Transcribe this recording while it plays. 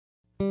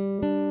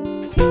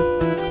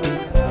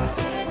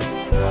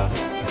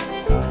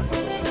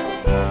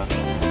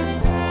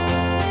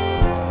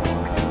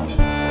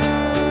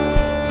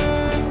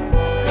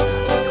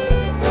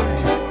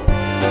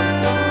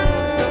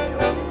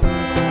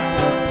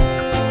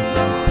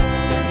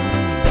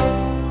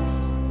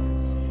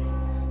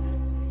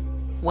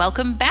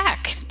Welcome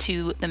back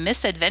to the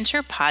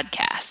Misadventure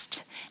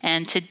Podcast.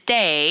 And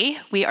today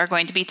we are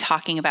going to be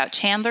talking about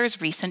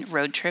Chandler's recent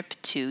road trip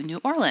to New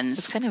Orleans.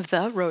 It's kind of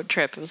the road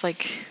trip. It was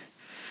like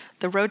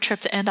the road trip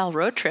to end all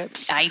road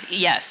trips.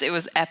 Yes, it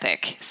was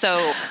epic.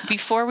 So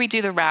before we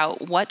do the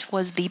route, what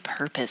was the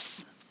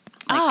purpose?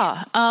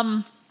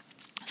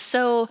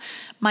 So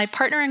my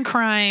partner in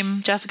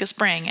crime, Jessica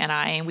Spring,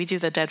 and we do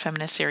the Dead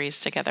Feminist series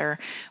together.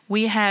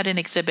 We had an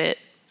exhibit,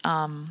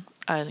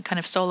 a kind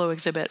of solo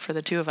exhibit for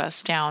the two of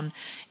us down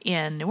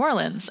in New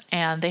Orleans,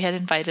 and they had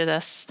invited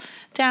us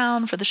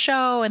down for the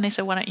show, and they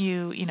said, why don't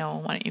you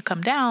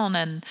come down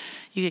and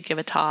you could give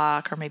a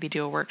talk or maybe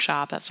do a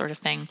workshop, that sort of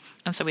thing.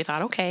 And so we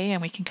thought, okay,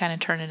 and we can kind of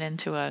turn it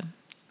into a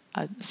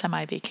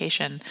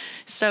semi-vacation.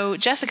 So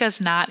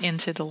Jessica's not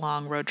into the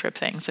long road trip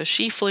thing. So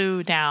she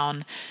flew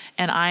down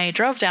and I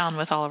drove down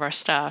with all of our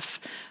stuff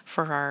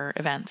for our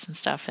events and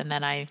stuff. And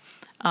then I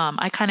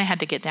kind of had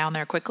to get down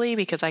there quickly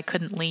because I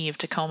couldn't leave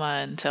Tacoma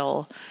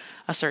until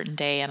a certain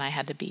day, and I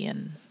had to be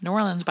in New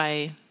Orleans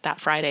by that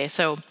Friday.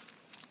 So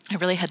I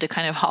really had to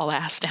kind of haul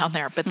ass down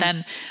there. But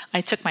then I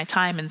took my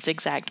time and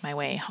zigzagged my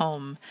way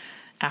home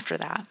after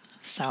that.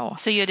 So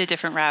you had a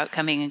different route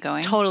coming and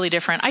going? Totally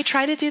different. I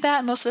try to do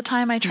that most of the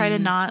time. I try to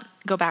not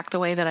go back the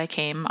way that I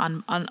came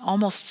on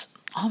almost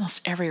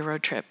every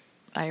road trip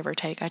I ever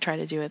take. I try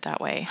to do it that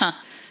way. Huh.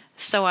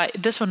 So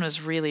this one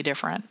was really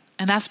different.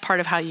 And that's part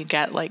of how you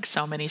get like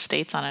so many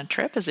states on a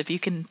trip, is if you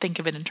can think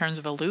of it in terms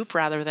of a loop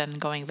rather than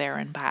going there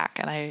and back.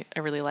 And I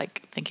really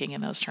like thinking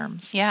in those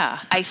terms. Yeah.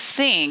 I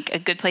think a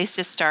good place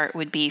to start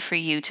would be for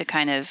you to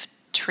kind of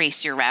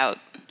trace your route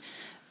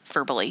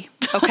verbally.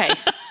 Okay.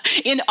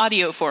 In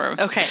audio form.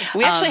 Okay.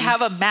 We actually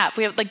have a map.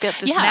 We have like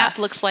this map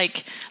looks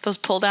like those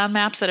pull down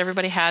maps that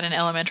everybody had in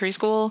elementary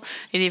school.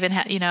 It even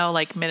had,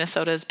 like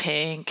Minnesota's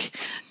pink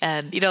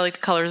and, like the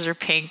colors are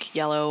pink,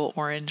 yellow,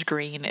 orange,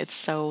 green. It's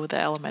so the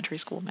elementary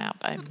school map.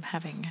 I'm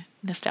having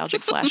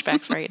nostalgic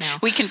flashbacks right now.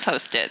 We can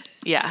post it.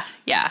 Yeah.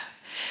 Yeah.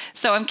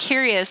 So I'm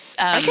curious.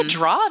 I could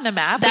draw on the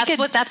map. Okay.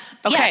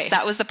 Yes,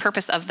 that was the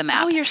purpose of the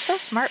map. Oh, you're so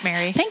smart,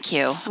 Mary. Thank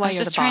you. That's why I was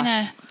you're just the trying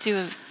boss. to do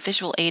a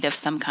visual aid of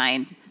some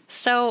kind.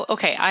 So,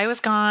 okay, I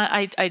was gone.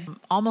 I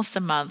almost a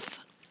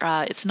month.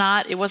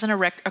 It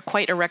wasn't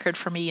quite a record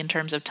for me in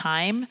terms of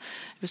time.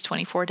 It was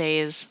 24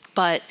 days,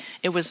 but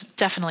it was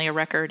definitely a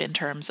record in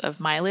terms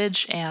of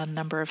mileage and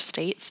number of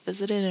states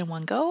visited in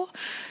one go.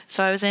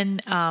 So I was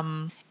in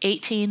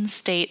 18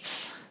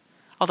 states,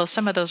 although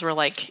some of those were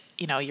like,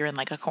 you're in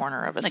like a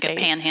corner of a state. Like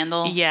a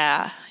panhandle?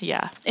 Yeah.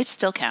 It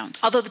still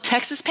counts. Although the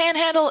Texas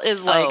panhandle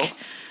is like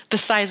the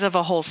size of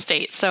a whole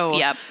state. So,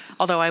 yep.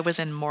 Although I was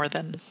in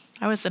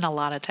a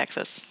lot of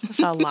Texas. I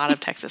saw a lot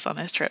of Texas on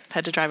this trip.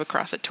 Had to drive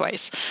across it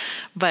twice.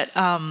 But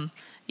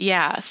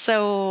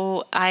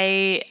so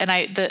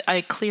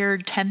I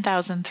cleared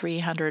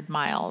 10,300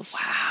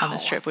 miles on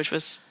this trip, which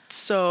was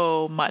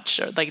so much.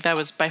 Like that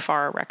was by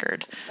far a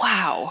record.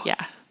 Wow.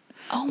 Yeah.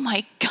 Oh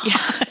my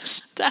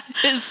gosh. That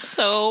is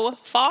so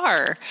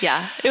far.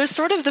 Yeah. It was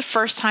sort of the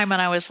first time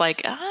when I was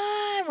like,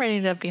 I'm ready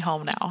to be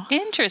home now.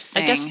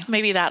 Interesting. I guess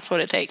maybe that's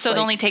what it takes. So it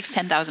only takes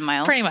 10,000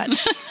 miles? Pretty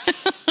much.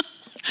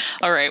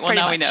 All right.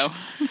 Well, we know.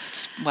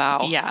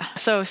 Wow. Yeah.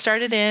 So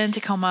started in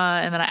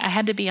Tacoma, and then I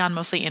had to be on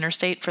mostly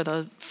interstate for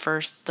the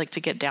first, to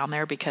get down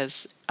there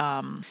because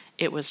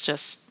it was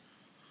just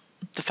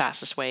the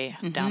fastest way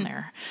down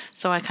there.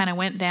 So I kind of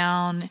went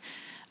down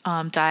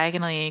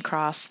diagonally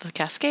across the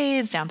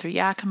Cascades, down through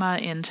Yakima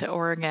into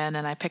Oregon,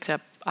 and I picked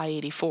up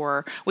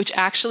I-84, which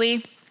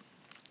actually...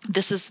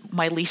 This is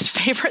my least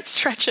favorite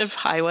stretch of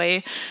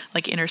highway,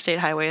 like interstate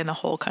highway in the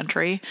whole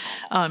country.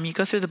 You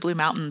go through the Blue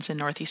Mountains in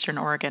northeastern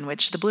Oregon,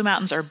 which the Blue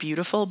Mountains are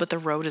beautiful, but the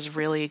road is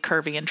really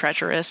curvy and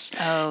treacherous.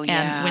 Oh,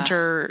 yeah. And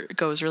winter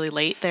goes really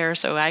late there,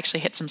 so I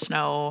actually hit some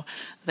snow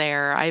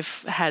there.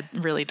 I've had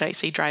really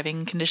dicey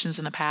driving conditions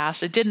in the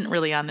past. It didn't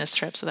really on this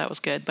trip, so that was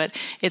good. But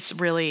it's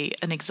really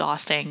an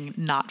exhausting,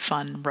 not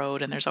fun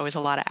road, and there's always a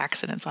lot of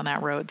accidents on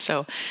that road.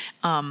 So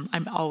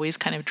I'm always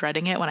kind of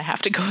dreading it when I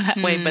have to go that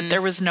way, but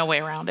there was no way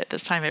around it.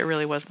 This time it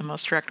really was the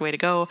most direct way to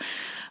go.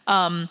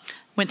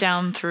 Went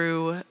down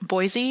through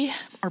Boise,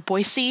 or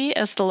Boise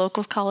as the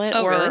locals call it,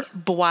 or really?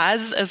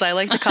 Boise as I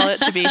like to call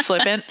it to be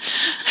flippant.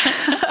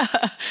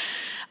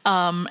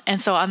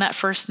 And so on that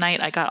first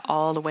night, I got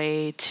all the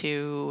way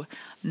to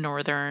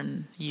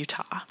northern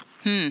Utah,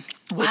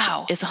 which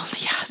is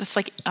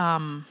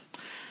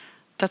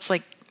that's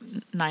like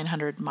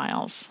 900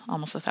 miles,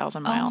 almost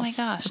 1,000 miles.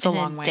 Oh my gosh! It's a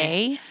long way.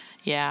 Day?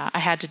 Yeah, I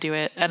had to do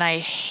it, and I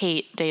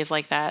hate days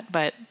like that,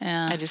 but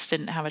I just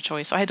didn't have a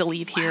choice. So I had to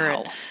leave here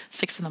at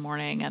 6 a.m,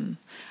 and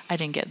I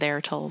didn't get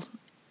there till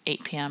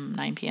 8 p.m.,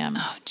 9 p.m.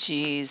 Oh,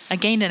 geez. I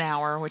gained an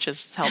hour, which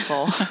is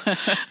helpful,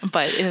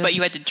 but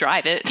you had to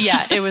drive it.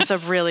 Yeah, it was a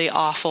really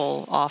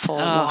awful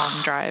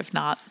long drive,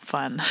 not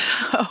fun.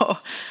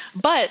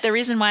 But the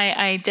reason why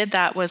I did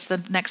that was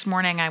the next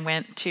morning I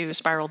went to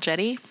Spiral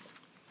Jetty,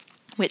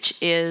 which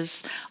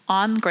is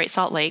on Great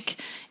Salt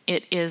Lake.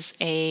 It is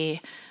a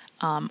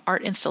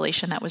art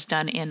installation that was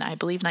done in, I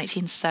believe,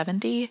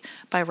 1970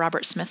 by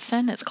Robert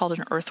Smithson. It's called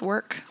an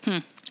earthwork.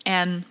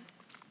 And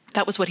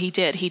that was what he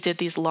did. He did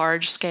these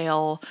large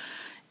scale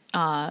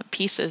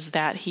pieces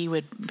that he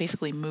would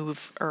basically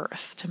move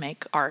earth to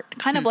make art,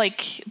 kind of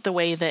like the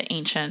way the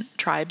ancient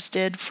tribes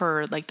did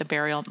for like the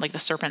burial, like the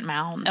serpent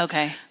mound,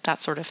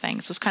 that sort of thing.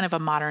 So it's kind of a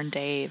modern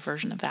day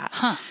version of that.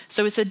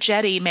 So it's a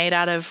jetty made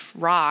out of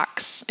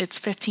rocks.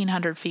 It's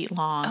 1,500 feet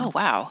long. Oh,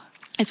 wow.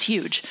 It's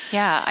huge.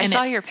 Yeah, I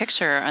saw your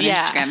picture on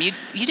Instagram.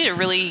 You did a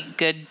really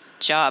good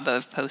job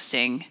of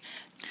posting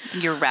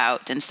your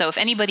route. And so if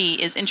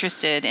anybody is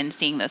interested in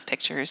seeing those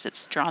pictures,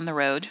 it's Draw on the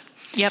Road.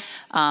 Yep.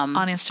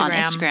 On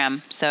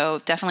Instagram.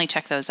 So definitely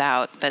check those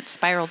out. But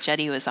Spiral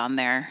Jetty was on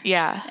there.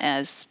 Yeah.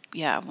 As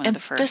one of the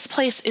first. This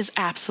place is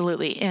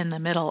absolutely in the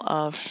middle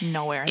of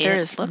nowhere. There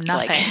is nothing.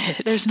 Like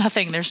There's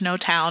nothing. There's no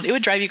town. It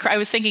would drive you crazy. I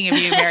was thinking of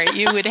you, Mary.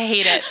 You would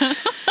hate it.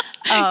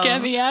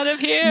 Get me out of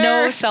here.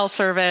 No cell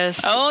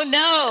service. Oh,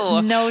 no.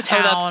 No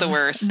town. Oh, that's the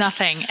worst.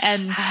 Nothing.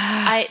 And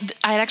I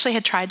actually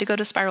had tried to go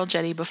to Spiral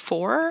Jetty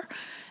before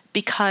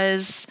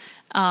because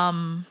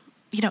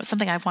it's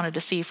something I've wanted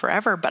to see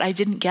forever, but I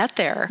didn't get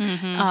there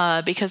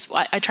because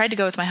I tried to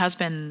go with my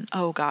husband,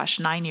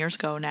 9 years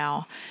ago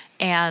now.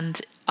 And,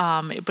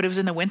 but it was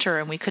in the winter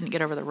and we couldn't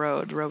get over the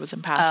road. The road was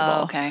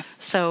impassable. Oh, okay.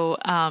 So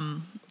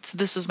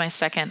this was my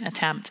second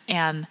attempt,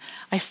 and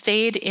I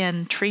stayed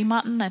in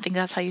Tremonton. I think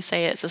that's how you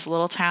say it. It's this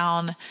little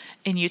town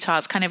in Utah.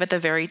 It's kind of at the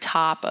very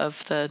top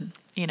of the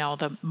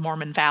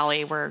Mormon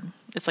Valley, where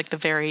it's like the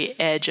very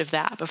edge of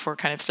that before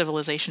kind of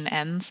civilization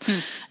ends.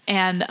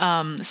 And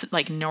it's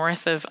like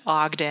north of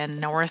Ogden,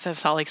 north of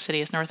Salt Lake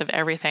City, it's north of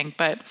everything,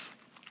 but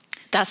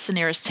that's the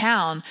nearest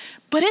town.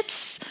 But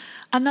it's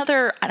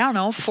another,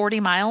 40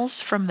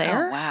 miles from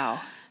there. Oh, wow.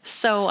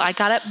 So I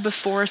got up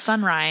before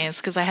sunrise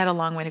because I had a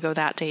long way to go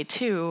that day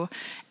too,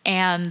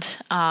 and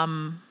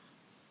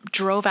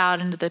drove out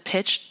into the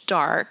pitch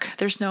dark.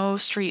 There's no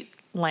street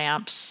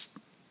lamps.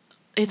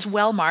 It's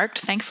well marked,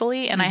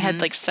 thankfully, and I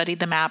had like studied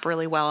the map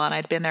really well, and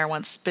I'd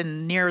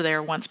been near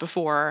there once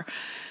before.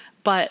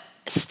 But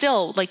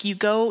still, like you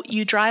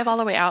drive all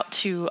the way out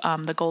to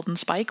the Golden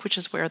Spike, which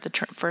is where the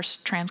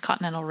first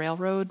transcontinental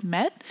railroad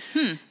met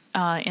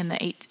I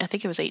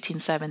think it was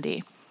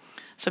 1870.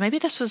 So maybe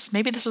this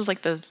was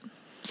like the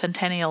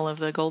centennial of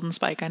the Golden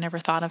Spike. I never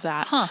thought of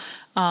that.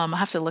 I'll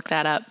have to look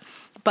that up.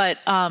 But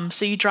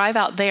so you drive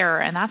out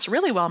there, and that's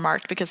really well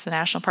marked because the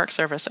National Park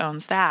Service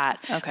owns that.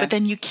 Okay. But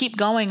then you keep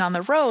going on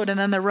the road, and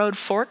then the road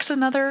forks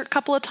another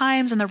couple of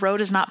times, and the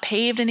road is not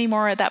paved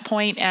anymore at that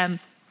point, and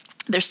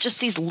there's just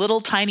these little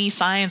tiny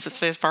signs that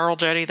say Spiral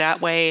Jetty that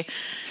way.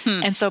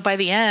 And so by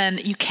the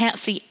end, you can't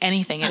see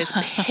anything. It is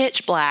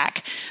pitch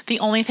black.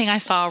 The only thing I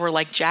saw were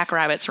like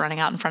jackrabbits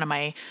running out in front of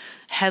my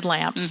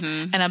headlamps.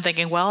 And I'm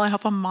thinking, well, I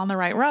hope I'm on the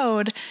right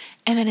road.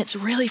 And then it's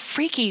really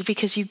freaky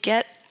because you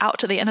get out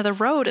to the end of the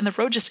road and the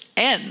road just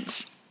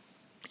ends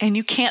and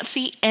you can't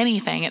see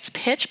anything. It's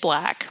pitch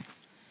black.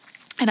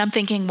 And I'm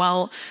thinking,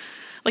 well,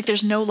 like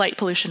there's no light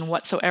pollution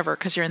whatsoever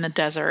because you're in the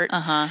desert.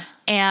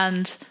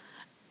 And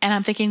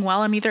I'm thinking,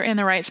 well, I'm either in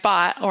the right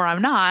spot or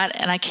I'm not.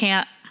 And I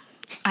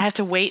have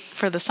to wait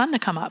for the sun to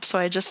come up. So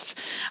I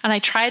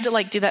tried to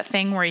like do that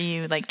thing where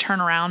you like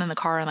turn around in the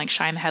car and like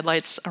shine the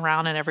headlights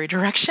around in every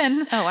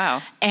direction. Oh,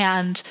 wow.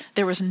 And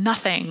there was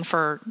nothing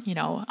for,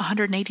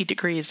 180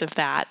 degrees of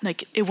that.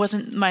 Like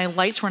my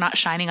lights were not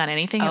shining on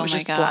anything. It was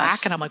just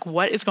black. And I'm like,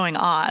 what is going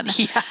on?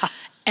 Yeah.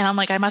 And I'm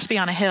like, I must be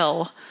on a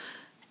hill.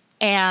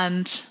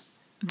 And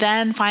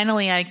then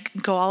finally I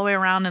go all the way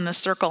around in the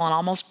circle, and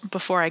almost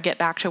before I get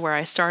back to where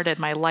I started,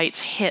 my lights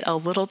hit a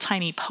little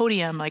tiny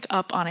podium like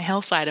up on a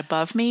hillside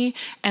above me,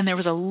 and there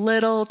was a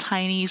little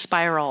tiny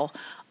spiral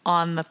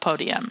on the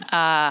podium.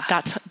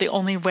 That's the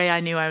only way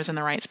I knew I was in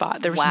the right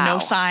spot. There was no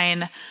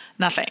sign,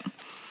 nothing.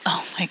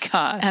 Oh my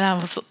gosh. And I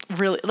was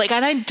really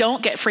and I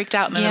don't get freaked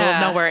out in the middle of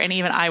nowhere. And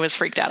even I was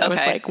freaked out. I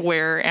was like,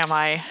 where am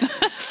I?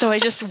 So I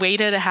just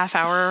waited a half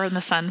hour and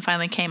the sun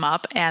finally came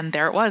up, and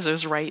there it was. It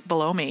was right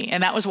below me.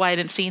 And that was why I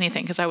didn't see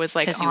anything, because I was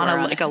like on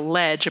a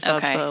ledge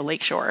above the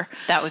lakeshore.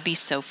 That would be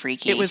so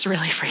freaky. It was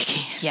really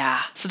freaky.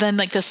 Yeah. So then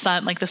the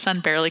sun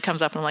barely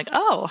comes up and I'm like,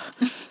 oh,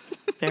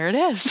 there it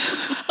is.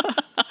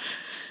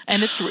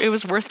 And it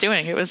was worth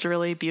doing. It was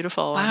really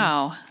beautiful.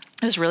 Wow.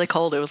 It was really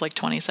cold. It was like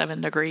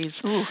 27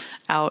 degrees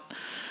out.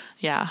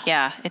 Yeah.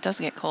 Yeah, it does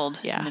get cold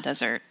in the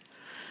desert.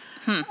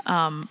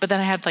 But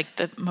then I had like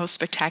the most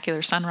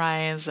spectacular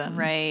sunrise,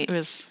 and it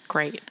was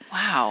great.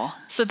 Wow.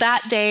 So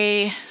that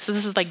day,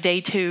 this is like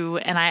day 2,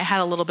 and I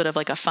had a little bit of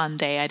like a fun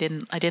day. I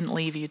didn't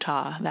leave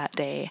Utah that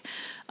day.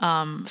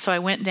 So I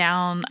went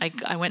down,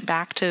 I went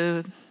back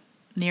to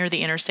near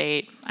the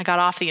interstate. I got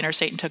off the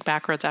interstate and took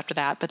back roads after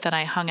that, but then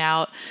I hung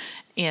out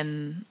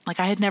in, I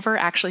had never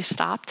actually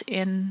stopped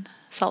in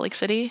Salt Lake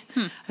City.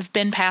 I've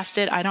been past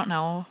it, I don't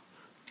know,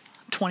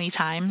 20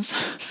 times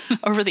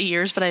over the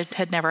years, but I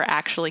had never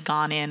actually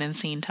gone in and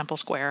seen Temple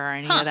Square or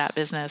any of that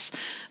business.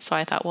 So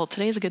I thought, well,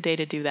 today's a good day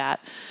to do that.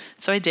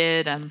 So I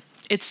did.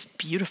 It's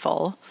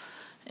beautiful.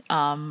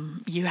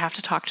 You have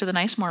to talk to the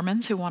nice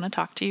Mormons who want to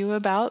talk to you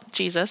about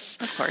Jesus.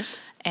 Of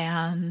course.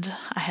 And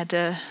I had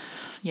to,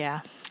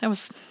 that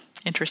was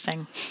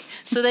interesting.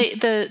 So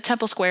the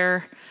Temple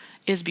Square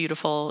is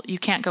beautiful. You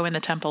can't go in the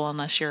temple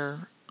unless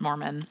you're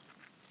Mormon,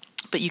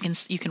 but you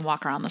can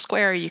walk around the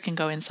square. You can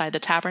go inside the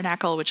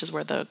tabernacle, which is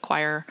where the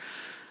choir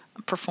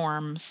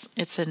performs.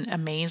 It's an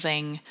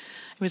amazing.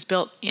 It was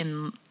built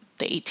in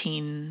the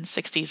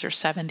 1860s or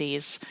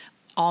 70s,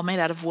 all made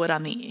out of wood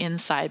on the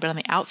inside, but on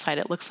the outside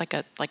it looks like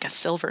a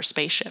silver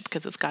spaceship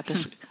because it's got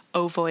this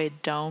ovoid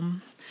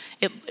dome.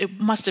 It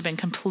must have been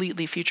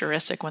completely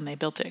futuristic when they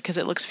built it, because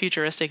it looks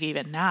futuristic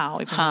even now,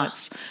 even though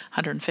it's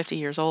 150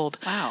 years old.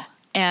 Wow.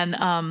 And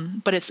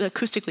but it's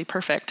acoustically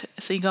perfect.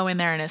 So you go in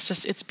there and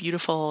it's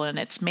beautiful, and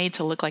it's made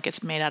to look like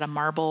it's made out of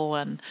marble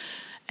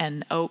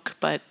and oak,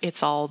 but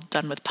it's all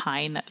done with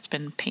pine that's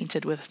been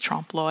painted with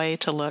trompe l'oeil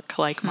to look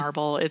like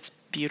marble. It's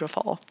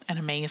beautiful and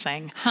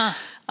amazing.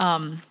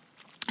 And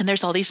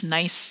there's all these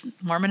nice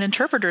Mormon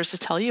interpreters to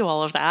tell you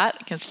all of that,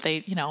 because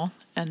they,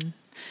 and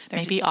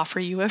maybe offer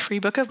you a free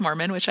Book of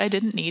Mormon, which I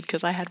didn't need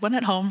because I had one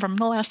at home from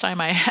the last time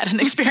I had an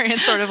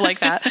experience sort of like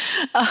that.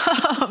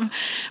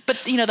 But,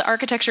 the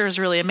architecture is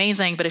really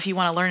amazing. But if you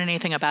want to learn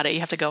anything about it, you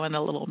have to go in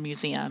the little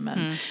museum.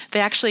 And they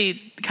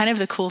actually, kind of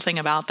the cool thing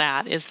about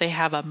that is they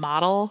have a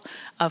model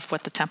of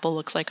what the temple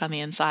looks like on the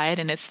inside.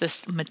 And it's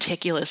this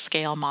meticulous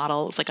scale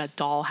model. It's like a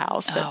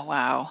dollhouse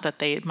that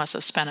they must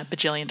have spent $1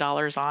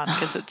 bajillion on,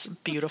 because it's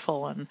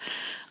beautiful. And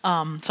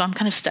so I'm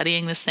kind of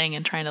studying this thing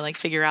and trying to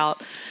figure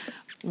out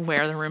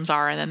where the rooms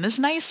are. And then this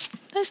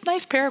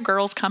nice pair of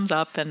girls comes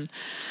up and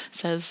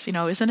says,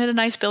 isn't it a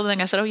nice building?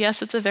 I said, oh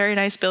yes, it's a very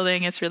nice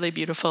building. It's really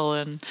beautiful.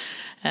 And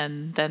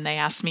then they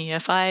asked me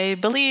if I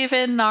believe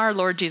in our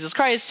Lord Jesus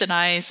Christ. And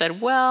I said,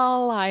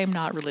 well, I'm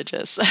not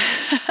religious,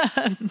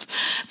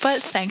 but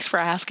thanks for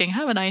asking.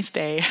 Have a nice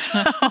day.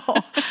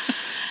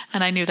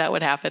 And I knew that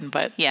would happen,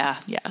 but yeah.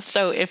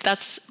 So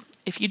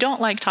if you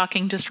don't like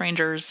talking to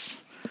strangers,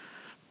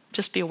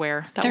 just be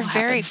aware. They're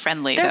very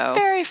friendly, though. They're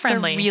very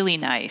friendly. They're really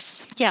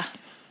nice. Yeah.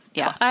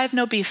 I have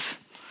no beef.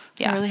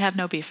 Yeah. I really have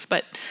no beef.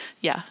 But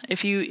yeah,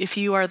 if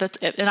you are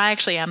and I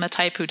actually am the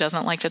type who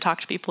doesn't like to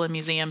talk to people in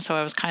museums, so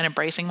I was kind of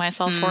bracing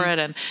myself for it,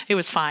 and it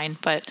was fine.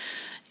 But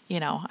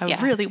I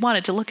really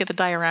wanted to look at the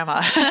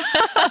diorama.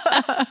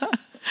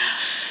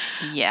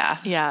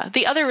 Yeah.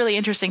 The other really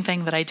interesting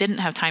thing that I didn't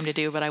have time to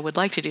do, but I would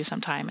like to do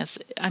sometime, is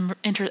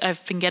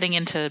I've been getting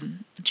into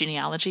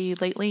genealogy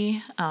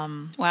lately.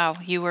 Wow,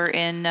 you were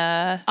in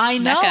I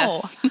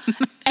know.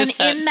 And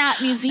in that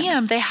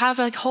museum, they have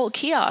a whole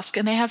kiosk,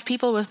 and they have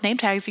people with name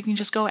tags. You can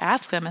just go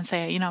ask them and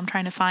say, I'm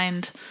trying to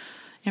find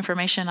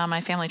information on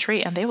my family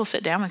tree, and they will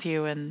sit down with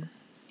you and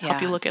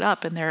help you look it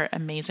up in their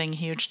amazing,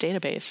 huge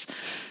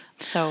database.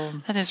 So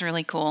that is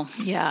really cool.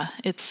 Yeah,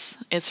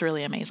 it's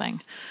really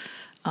amazing.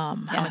 How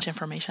much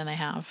information they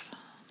have.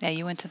 Yeah,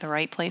 you went to the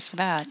right place for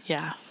that.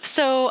 Yeah.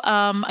 So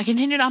I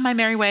continued on my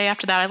merry way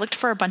after that. I looked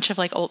for a bunch of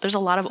there's a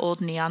lot of old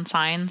neon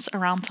signs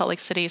around Salt Lake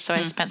City, so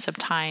I spent some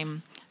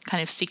time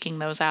kind of seeking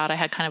those out. I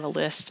had kind of a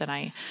list, and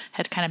I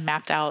had kind of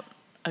mapped out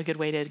a good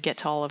way to get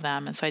to all of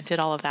them. And so I did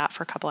all of that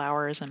for a couple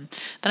hours, and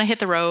then I hit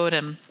the road.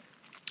 And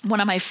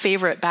one of my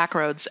favorite back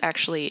roads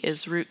actually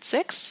is Route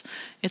 6.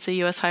 It's a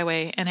U.S.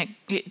 highway, and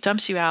it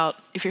dumps you out.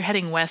 If you're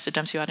heading west, it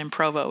dumps you out in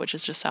Provo, which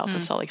is just south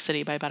of Salt Lake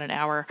City by about an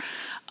hour.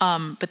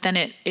 But then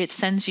it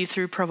sends you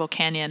through Provo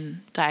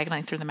Canyon,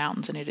 diagonally through the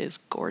mountains, and it is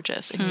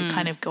gorgeous. And you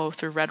kind of go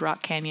through Red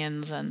Rock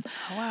Canyons and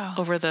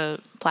over the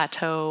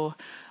plateau.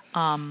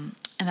 And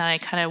then I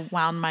kind of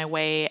wound my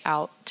way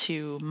out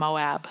to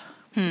Moab,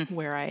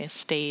 where I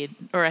stayed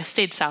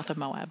south of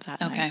Moab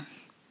that night.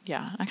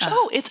 Yeah.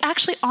 Actually, it's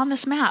actually on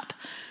this map.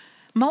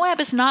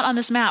 Moab is not on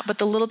this map, but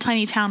the little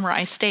tiny town where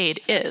I stayed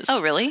is. Oh,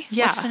 really?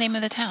 Yeah. What's the name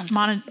of the town?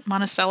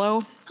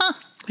 Monticello.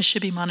 It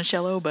should be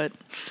Monticello, but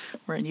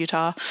we're in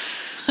Utah.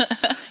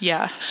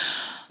 Yeah.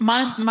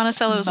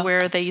 Monticello is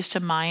where they used to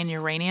mine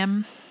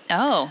uranium.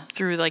 Oh.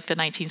 Through the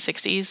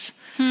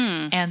 1960s.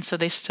 And so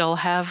they still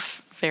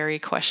have very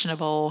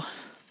questionable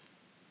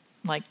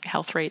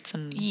health rates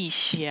and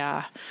Yeesh.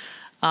 Yeah.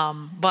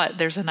 But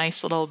there's a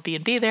nice little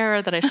B&B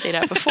there that I've stayed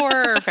at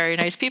before. Very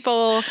nice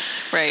people.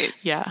 Right.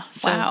 Yeah.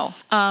 So,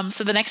 wow.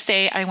 So the next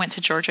day I went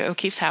to Georgia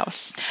O'Keeffe's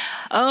house.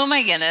 Oh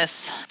my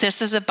goodness.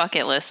 This is a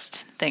bucket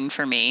list thing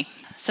for me.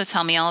 So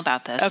tell me all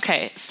about this.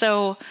 Okay.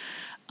 So,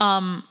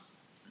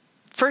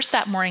 first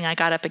that morning I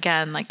got up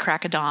again,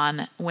 crack of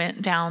dawn,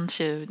 went down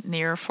to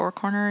near Four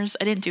Corners.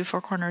 I didn't do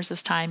Four Corners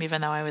this time, even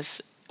though I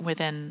was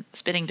within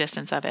spitting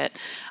distance of it.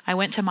 I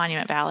went to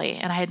Monument Valley,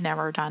 and I had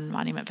never done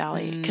Monument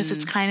Valley because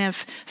it's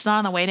not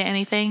on the way to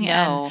anything.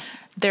 No. And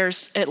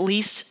there's at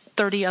least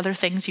 30 other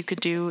things you could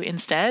do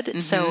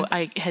instead. So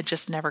I had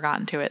just never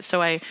gotten to it.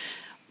 So I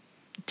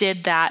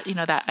did that,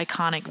 that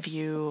iconic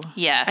view.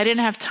 Yes. I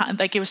didn't have time.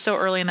 It was so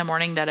early in the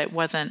morning that it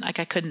wasn't I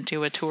couldn't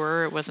do a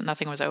tour.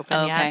 Nothing was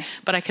open yet,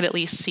 but I could at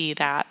least see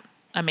that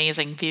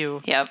amazing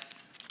view. Yep.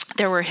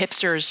 There were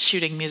hipsters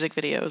shooting music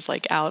videos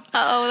out.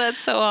 Oh,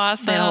 that's so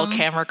awesome. They had a whole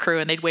camera crew,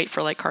 and they'd wait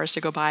for cars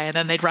to go by, and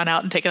then they'd run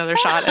out and take another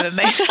shot, and then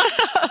they'd...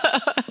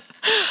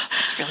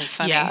 That's really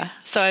funny. Yeah.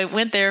 So I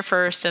went there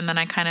first, and then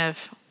I kind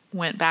of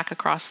went back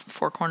across the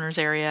Four Corners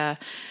area,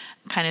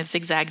 kind of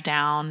zigzagged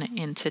down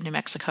into New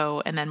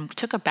Mexico, and then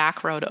took a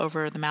back road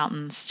over the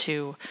mountains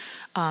to,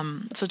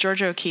 so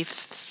Georgia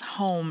O'Keeffe's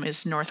home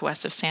is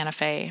northwest of Santa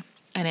Fe,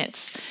 and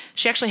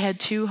she actually had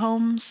 2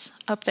 homes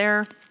up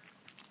there.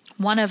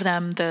 One of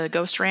them, the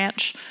Ghost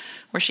Ranch,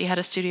 where she had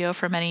a studio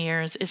for many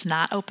years, is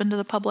not open to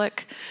the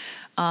public.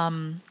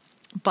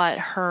 But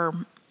her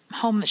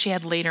home that she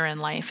had later in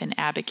life in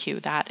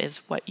Abiquiu, that is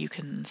what you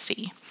can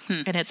see.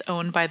 And it's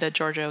owned by the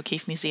Georgia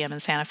O'Keeffe Museum in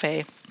Santa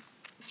Fe.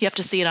 You have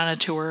to see it on a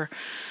tour.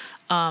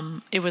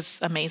 It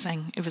was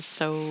amazing. It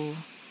was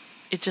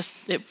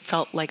it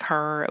felt like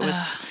her.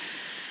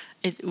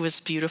 It was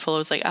beautiful. It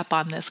was like up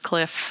on this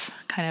cliff,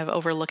 kind of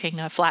overlooking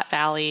a flat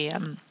valley.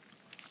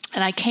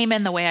 And I came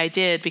in the way I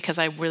did because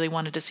I really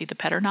wanted to see the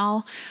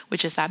Pedernal,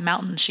 which is that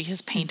mountain she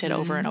has painted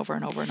over and over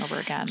and over and over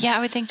again. Yeah, I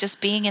would think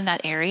just being in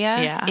that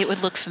area, it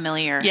would look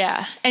familiar.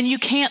 Yeah, and you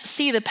can't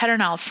see the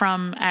Pedernal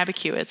from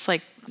Abiquiu. It's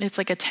like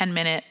a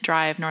 10-minute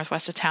drive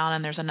northwest of town,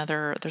 and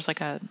there's like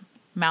a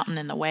mountain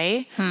in the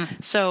way.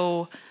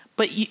 So,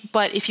 but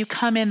if you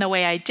come in the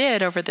way I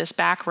did over this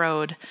back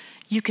road,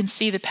 you can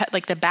see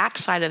the back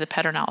side of the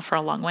Pedernal for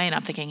a long way. And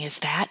I'm thinking, is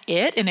that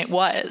it? And it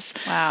was.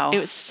 Wow. It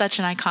was such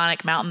an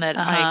iconic mountain that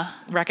I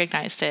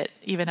recognized it,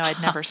 even though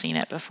I'd never seen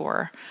it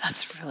before.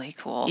 That's really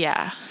cool.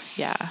 Yeah.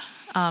 Yeah.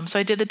 So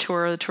I did the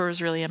tour. The tour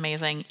was really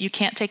amazing. You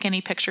can't take any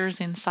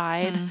pictures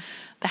inside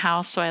the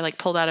house. So I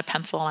pulled out a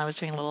pencil and I was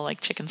doing little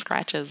chicken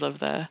scratches of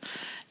the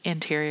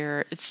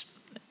interior.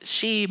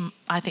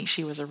 I think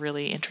she was a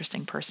really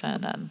interesting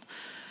person,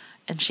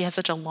 and she had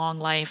such a long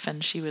life,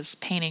 and she was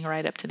painting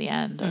right up to the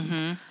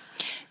end.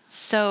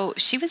 So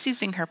she was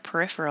using her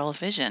peripheral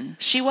vision.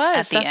 She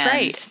was. That's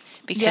right.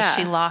 Because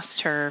she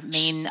lost her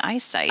main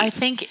eyesight. I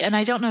think, and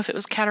I don't know if it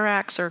was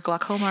cataracts or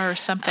glaucoma or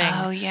something.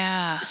 Oh,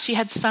 yeah. She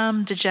had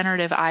some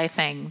degenerative eye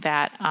thing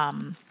that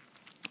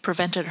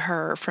prevented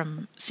her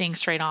from seeing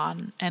straight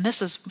on. And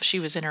she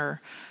was in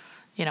her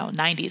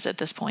 90s at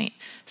this point.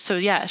 So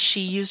yeah,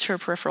 she used her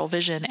peripheral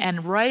vision,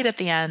 and right at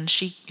the end,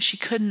 she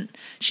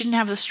didn't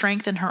have the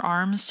strength in her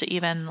arms to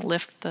even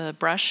lift the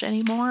brush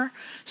anymore.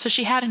 So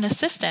she had an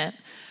assistant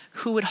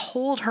who would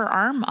hold her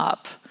arm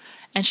up,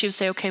 and she would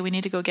say, okay, we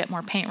need to go get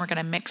more paint. We're going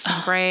to mix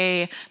some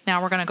gray.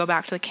 Now we're going to go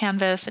back to the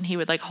canvas. And he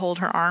would hold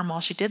her arm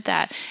while she did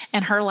that.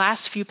 And her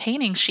last few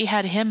paintings, she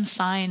had him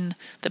sign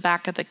the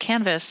back of the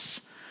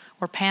canvas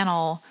or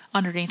panel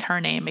underneath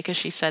her name, because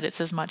she said it's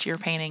as much your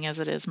painting as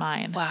it is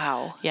mine.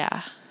 Wow.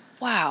 Yeah.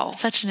 Wow.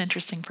 Such an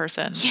interesting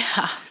person.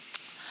 Yeah.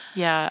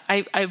 Yeah.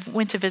 I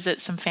went to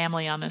visit some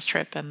family on this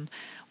trip, and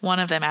one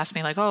of them asked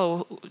me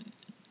oh,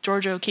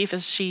 Georgia O'Keeffe,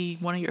 is she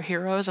one of your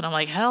heroes? And I'm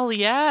like, hell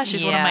yeah,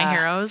 she's one of my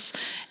heroes.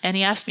 And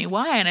he asked me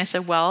why. And I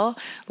said, well,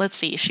 let's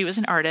see. She was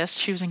an artist.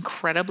 She was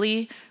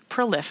incredibly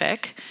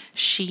prolific.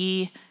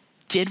 She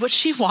did what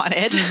she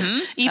wanted,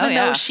 even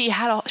though she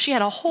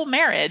had a whole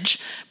marriage,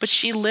 but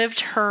she lived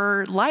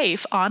her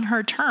life on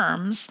her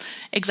terms,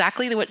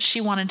 exactly what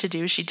she wanted to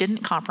do. She didn't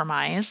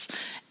compromise,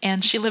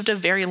 and she lived a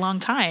very long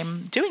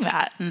time doing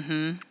that.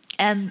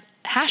 And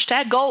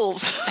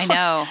 #goals. I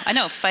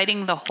know.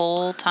 Fighting the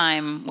whole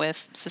time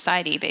with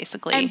society,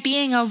 basically. And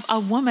being a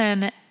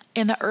woman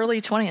in the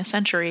early 20th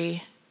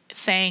century,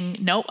 saying,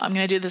 nope, I'm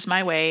going to do this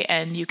my way,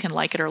 and you can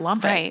like it or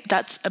lump it. Right.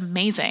 That's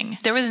amazing.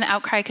 There was an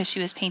outcry because she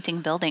was painting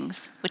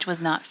buildings, which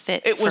was not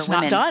fit It was for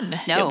women. not done.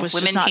 No, it was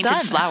women just not painted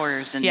done.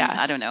 flowers, and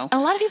I don't know.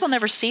 And a lot of people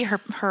never see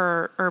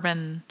her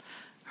urban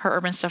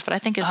stuff, but I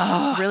think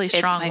it's really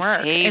strong it's my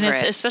work. favorite.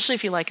 And especially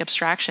if you like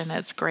abstraction,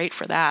 it's great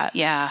for that.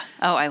 Yeah.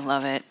 Oh, I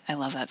love it. I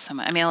love that so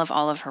much. I mean, I love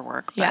all of her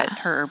work, but Yeah.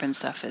 her urban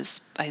stuff is,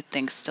 I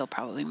think, still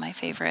probably my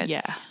favorite.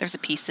 Yeah. There's a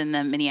piece in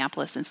the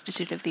Minneapolis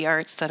Institute of the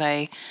Arts that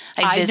I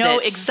visit. know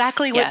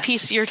exactly what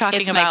piece you're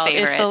talking about. My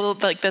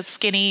favorite. It's the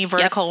skinny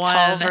vertical one.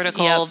 Tall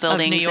vertical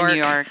buildings in New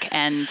York.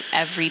 And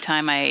every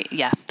time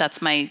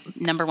that's my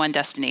number one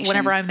destination.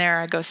 Whenever I'm there,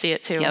 I go see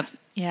it too. Yep.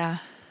 Yeah.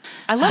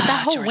 I love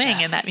that whole Georgia. wing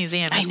in that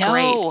museum. It's I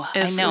know.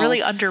 great. It's I know. really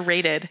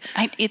underrated.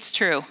 It's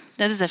true.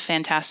 That is a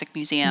fantastic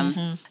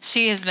museum.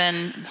 She has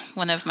been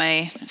one of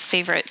my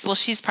favorite. Well,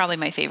 she's probably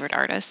my favorite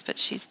artist, but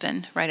she's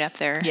been right up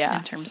there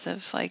in terms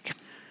of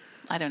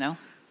I don't know,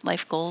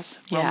 life goals,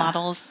 role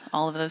models,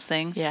 all of those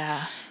things.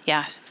 Yeah.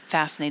 Yeah.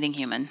 Fascinating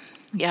human.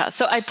 Yeah.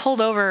 So I pulled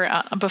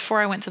over,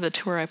 before I went to the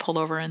tour, I pulled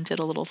over and did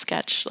a little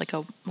sketch, a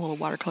little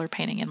watercolor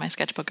painting in my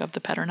sketchbook of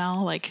the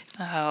Pedernal.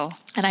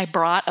 And I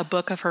brought a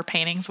book of her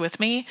paintings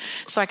with me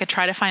so I could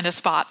try to find a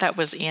spot that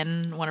was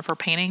in one of her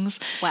paintings.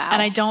 Wow.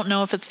 And I don't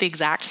know if it's the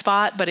exact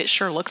spot, but it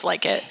sure looks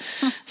like it.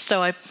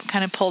 So I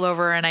kind of pulled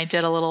over and I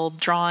did a little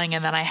drawing,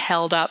 and then I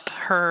held up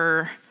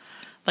her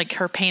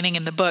painting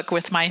in the book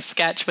with my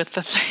sketch with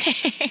the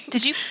thing.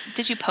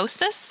 Did you post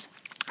this?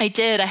 I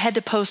did. I had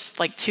to post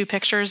 2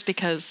 pictures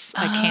because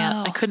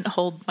I couldn't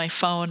hold my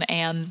phone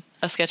and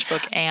a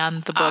sketchbook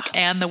and the book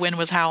and the wind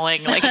was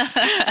howling.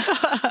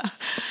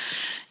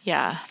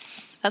 Yeah.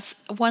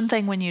 That's one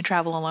thing when you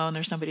travel alone,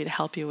 there's nobody to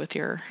help you with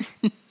your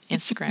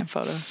Instagram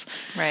photos.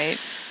 Right.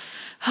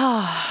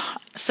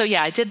 So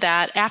yeah, I did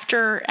that.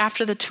 After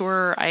the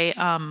tour, I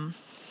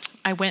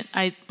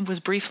I was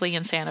briefly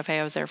in Santa Fe.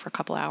 I was there for a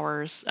couple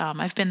hours.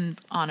 I've been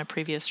on a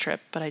previous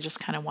trip, but I just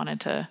kind of wanted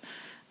to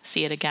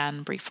see it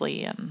again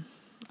briefly. And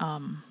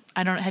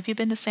I don't, have you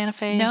been to Santa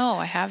Fe? No,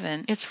 I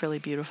haven't. It's really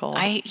beautiful.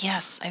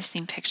 Yes, I've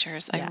seen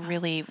pictures. Yeah. I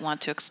really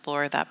want to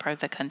explore that part of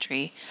the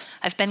country.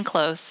 I've been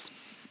close.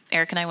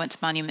 Eric and I went to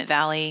Monument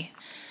Valley,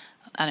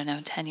 I don't know,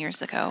 10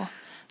 years ago.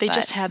 They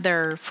just had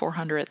their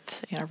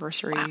 400th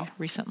anniversary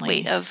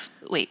recently.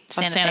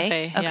 Santa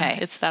Fe? Okay. Yeah,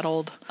 it's that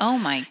old. Oh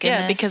my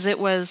goodness. Yeah, because it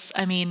was,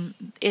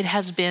 it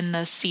has been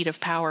the seat of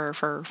power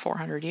for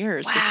 400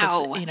 years.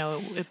 Wow.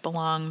 Because, it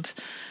belonged,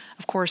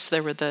 of course,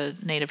 there were the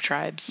native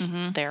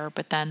tribes there,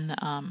 but then,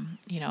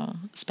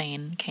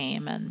 Spain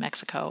came and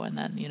Mexico and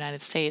then the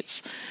United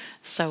States.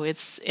 So it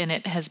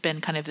has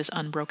been kind of this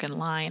unbroken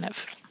line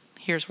of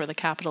here's where the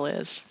capital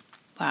is.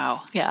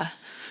 Wow. Yeah.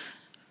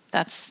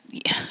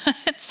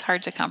 It's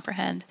hard to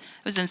comprehend.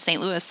 I was in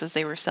St. Louis as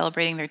they were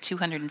celebrating their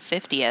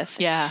 250th.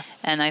 Yeah.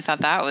 And I thought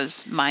that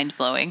was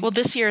mind-blowing. Well,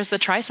 this year is the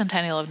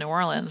tricentennial of New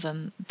Orleans,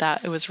 and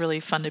it was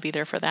really fun to be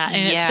there for that.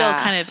 And it's still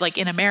kind of like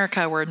in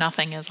America where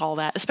nothing is all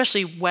that,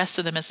 especially west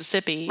of the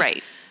Mississippi.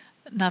 Right.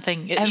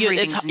 Nothing.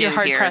 Everything's new you're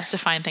hard here. pressed to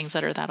find things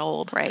that are that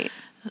old. Right.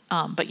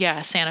 But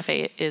yeah, Santa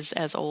Fe is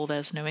as old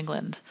as New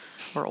England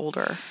or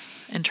older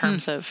in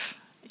terms of,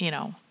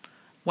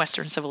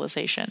 Western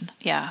civilization.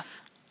 Yeah.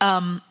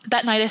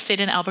 That night I stayed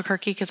in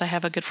Albuquerque because I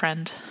have a good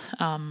friend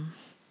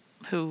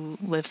who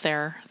lives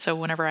there. So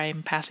whenever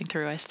I'm passing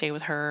through, I stay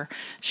with her.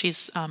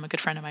 She's a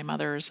good friend of my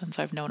mother's, and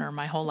so I've known her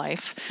my whole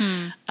life.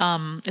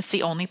 It's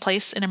the only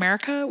place in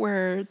America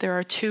where there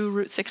are two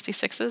Route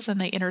 66s and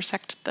they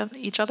intersect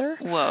each other.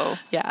 Whoa.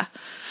 Yeah.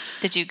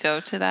 Did you go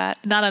to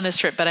that? Not on this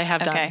trip, but I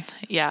have Okay. done.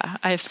 Yeah,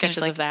 I have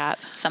sketches of that.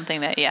 Something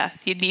that,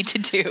 you'd need to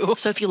do.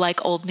 So if you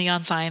like old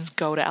neon signs,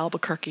 go to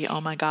Albuquerque. Oh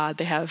my God,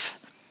 they have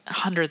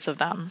hundreds of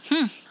them.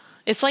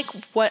 It's like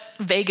what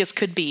Vegas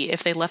could be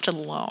if they left it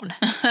alone.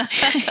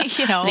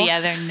 Yeah,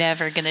 they're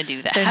never going to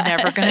do that. They're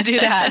never going to do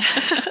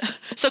that.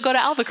 So go to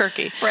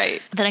Albuquerque.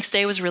 Right. The next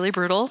day was really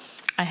brutal.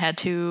 I had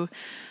to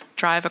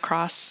drive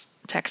across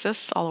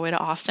Texas all the way to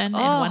Austin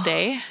in one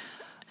day.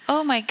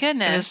 Oh my It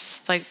goodness.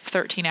 was like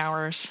 13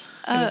 hours.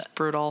 It was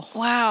brutal.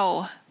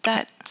 Wow.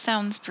 That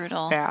sounds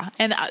brutal. Yeah.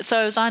 And so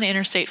I was on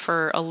interstate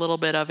for a little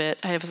bit of it.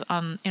 I was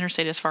on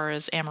interstate as far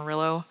as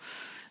Amarillo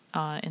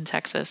in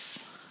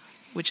Texas,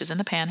 which is in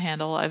the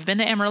Panhandle. I've been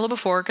to Amarillo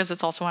before because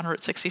it's also on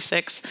Route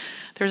 66.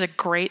 There's a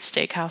great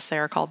steakhouse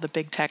there called the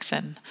Big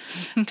Texan.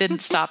 Didn't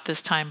stop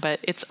this time, but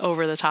it's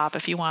over the top.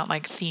 If you want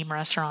like theme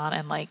restaurant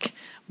and like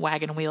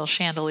wagon wheel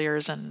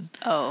chandeliers and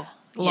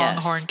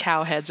longhorn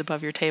cow heads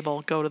above your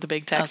table, go to the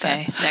Big Texan.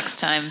 Okay, next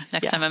time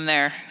I'm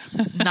there.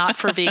 Not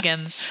for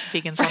vegans.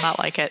 Vegans will not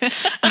like it.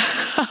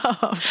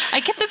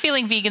 I get the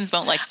feeling vegans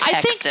won't like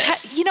Texas. I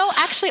think,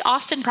 actually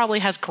Austin probably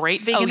has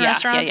great vegan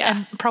restaurants, yeah.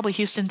 and probably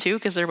Houston too,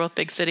 because they're both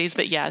big cities.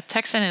 But yeah,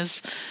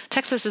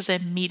 Texas is a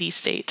meaty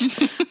state.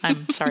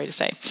 I'm sorry to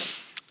say.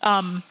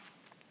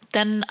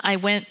 Then I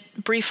went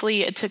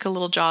briefly, it took a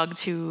little jog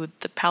to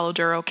the Palo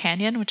Duro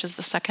Canyon, which is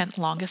the second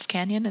longest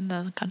canyon in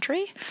the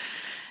country.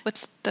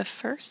 What's the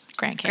first?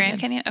 Grand Canyon. Grand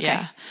Canyon?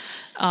 Okay.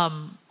 Yeah.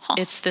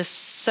 It's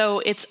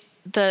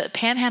the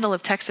Panhandle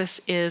of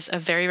Texas is a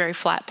very, very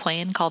flat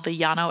plain called the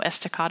Llano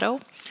Estacado,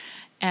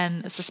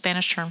 and it's a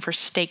Spanish term for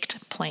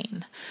staked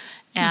plain.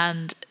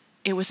 And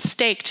it was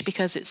staked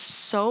because it's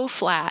so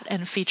flat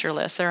and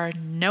featureless. There are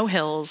no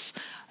hills,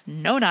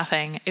 no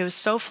nothing. It was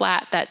so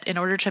flat that in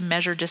order to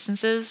measure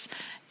distances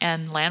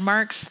and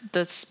landmarks,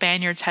 the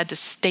Spaniards had to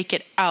stake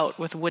it out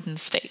with wooden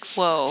stakes.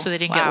 Whoa. So they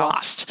didn't get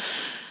lost.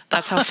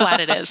 That's how flat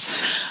it is.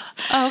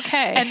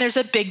 Okay. And there's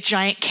a big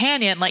giant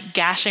canyon like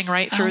gashing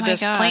right through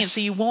this plain.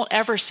 So you won't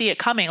ever see it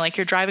coming. Like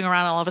you're driving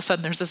around and all of a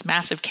sudden there's this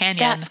massive canyon.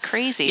 That's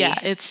crazy. Yeah,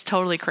 it's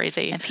totally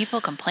crazy. And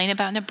people complain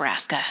about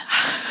Nebraska.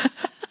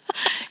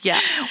 Yeah.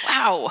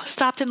 Wow.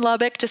 Stopped in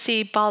Lubbock to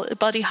see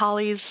Buddy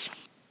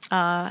Holly's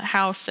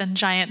house and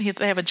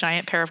they have a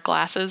giant pair of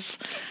glasses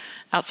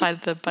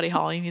outside the Buddy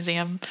Holly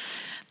Museum.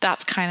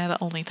 That's kind of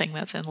the only thing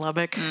that's in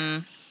Lubbock.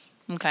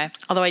 Okay.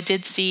 Although I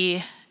did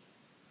see...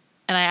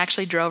 And I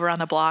actually drove around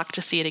the block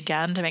to see it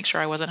again to make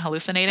sure I wasn't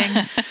hallucinating.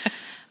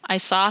 I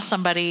saw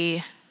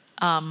somebody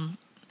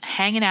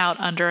hanging out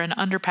under an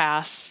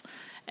underpass,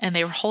 and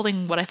they were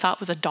holding what I thought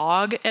was a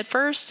dog at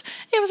first.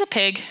 It was a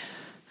pig.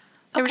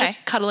 They were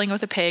just cuddling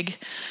with a pig.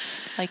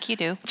 Like you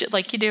do.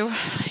 Like you do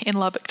in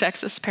Lubbock,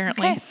 Texas,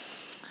 apparently. Okay.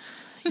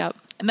 Yep.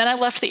 And then I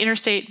left the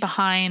interstate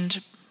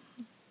behind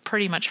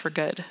pretty much for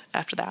good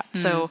after that.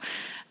 So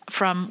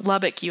from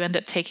Lubbock, you end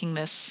up taking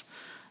this...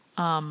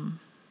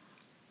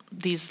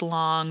 these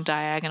long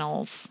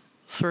diagonals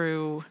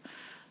through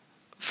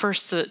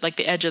first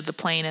the edge of the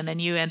plain, and then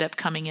you end up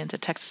coming into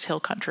Texas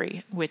Hill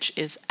Country, which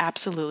is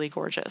absolutely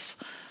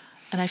gorgeous.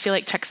 And I feel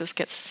like Texas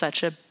gets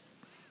such a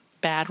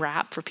bad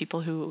rap for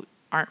people who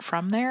aren't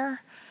from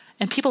there.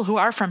 And people who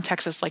are from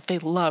Texas, like they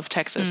love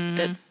Texas.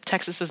 That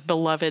Texas is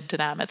beloved to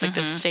them. It's like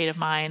this state of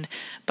mind.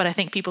 But I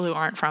think people who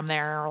aren't from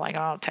there are like,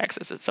 oh,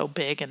 Texas, it's so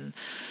big and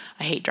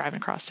I hate driving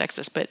across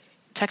Texas. But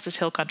Texas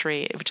Hill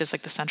Country, which is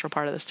like the central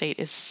part of the state,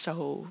 is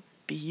so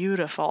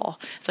beautiful.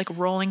 It's like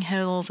rolling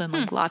hills and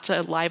like lots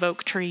of live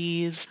oak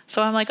trees.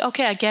 So I'm like,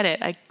 okay, I get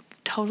it. I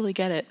totally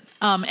get it.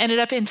 Ended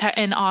up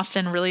in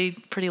Austin really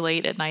pretty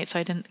late at night, so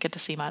I didn't get to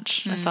see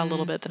much. I saw a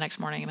little bit the next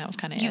morning, and that was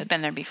kind of it. You've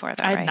been there before,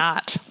 though, I've right?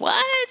 not.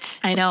 What?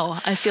 I know.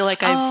 I feel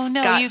like I've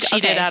got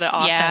cheated out of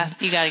Austin. Yeah,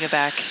 you got to go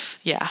back.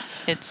 Yeah.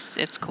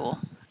 It's cool.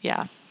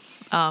 Yeah.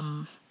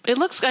 It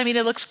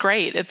looks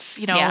great. It's,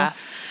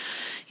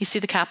 you see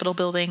the Capitol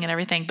building and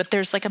everything, but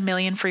there's like a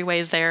million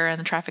freeways there, and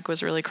the traffic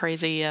was really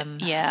crazy.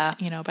 And,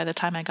 by the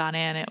time I got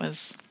in, it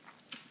was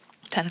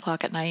 10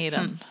 o'clock at night,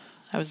 and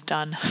I was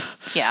done.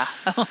 Yeah.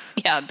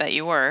 Yeah, I bet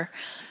you were.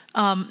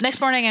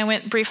 Next morning, I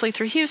went briefly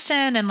through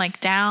Houston and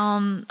like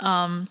down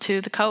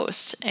to the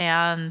coast.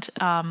 And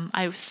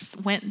I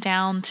went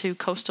down to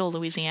coastal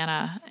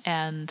Louisiana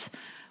and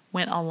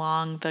went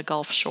along the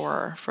Gulf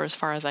Shore for as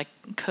far as I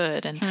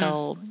could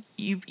until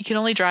you can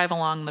only drive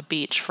along the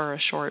beach for a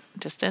short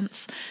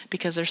distance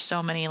because there's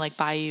so many like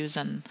bayous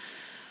and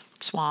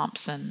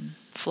swamps and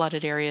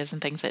flooded areas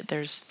and things that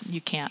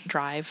you can't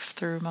drive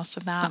through most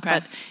of that. Okay.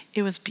 But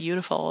it was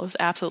beautiful. It was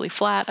absolutely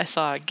flat. I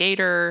saw a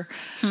gator,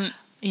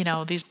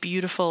 these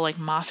beautiful like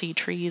mossy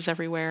trees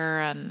everywhere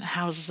and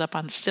houses up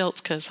on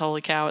stilts because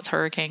holy cow, it's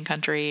hurricane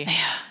country.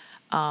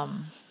 Yeah.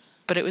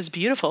 But it was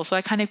beautiful. So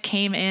I kind of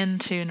came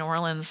into New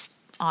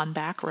Orleans on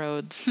back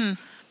roads.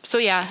 So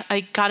yeah,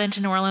 I got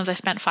into New Orleans. I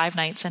spent 5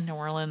 nights in New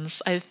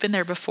Orleans. I've been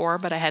there before,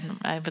 but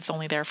I was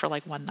only there for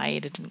like 1 night. I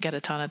didn't get a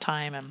ton of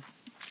time. And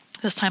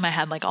this time I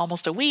had like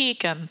almost a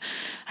week, and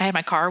I had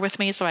my car with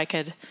me, so I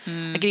could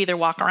either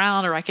walk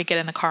around or I could get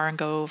in the car and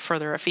go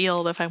further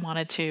afield if I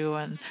wanted to.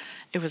 And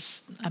it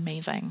was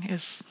amazing.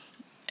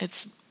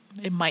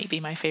 It might be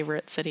my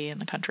favorite city in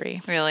the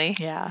country. Really?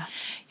 Yeah.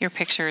 Your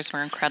pictures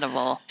were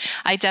incredible.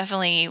 I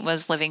definitely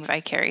was living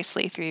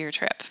vicariously through your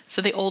trip.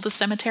 So the oldest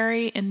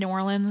cemetery in New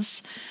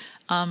Orleans,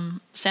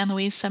 San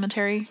Luis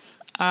Cemetery,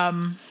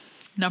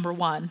 number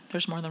 1.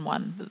 There's more than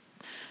one.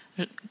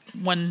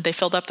 When they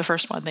filled up the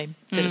first one, they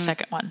did a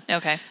second one.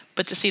 Okay.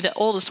 But to see the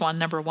oldest one,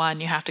 number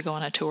 1, you have to go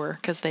on a tour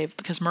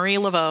because Marie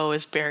Laveau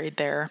is buried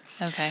there.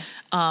 Okay.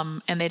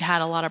 And they'd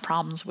had a lot of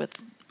problems with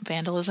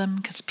vandalism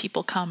because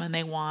people come and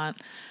they want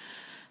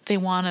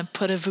to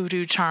put a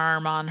voodoo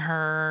charm on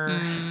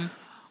her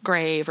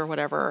grave or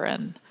whatever,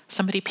 and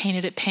somebody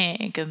painted it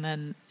pink, and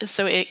then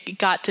so it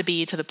got to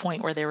be to the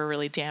point where they were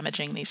really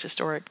damaging these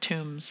historic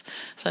tombs.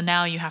 So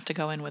now you have to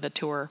go in with a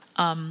tour.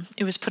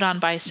 It was put on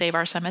by Save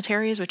Our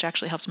Cemeteries, which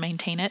actually helps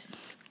maintain it.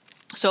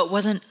 So it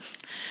wasn't.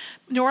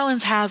 New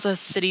Orleans has a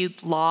city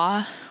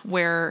law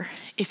where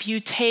if you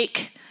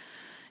take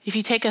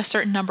a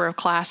certain number of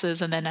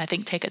classes and then I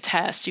think take a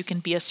test, you can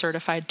be a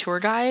certified tour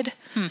guide,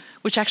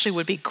 which actually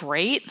would be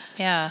great.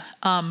 Yeah.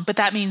 But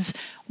that means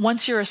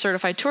once you're a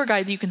certified tour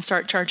guide, you can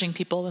start charging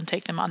people and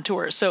take them on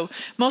tours. So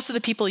most of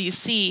the people you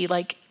see,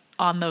 like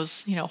on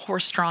those,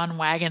 horse-drawn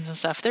wagons and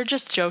stuff, they're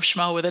just Joe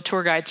Schmo with a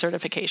tour guide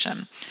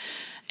certification.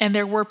 And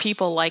there were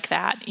people like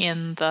that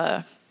in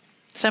the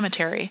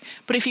cemetery.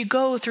 But if you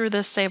go through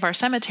the Save Our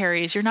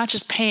Cemeteries, you're not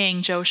just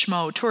paying Joe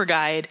Schmo tour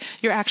guide,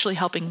 you're actually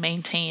helping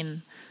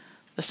maintain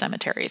the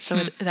cemetery. So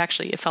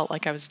it felt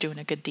like I was doing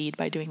a good deed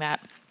by doing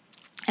that.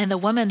 And the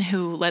woman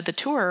who led the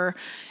tour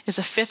is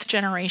a 5th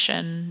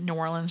generation New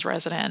Orleans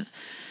resident.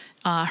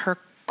 Her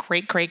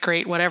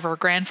great whatever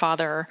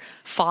grandfather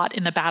fought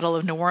in the Battle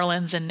of New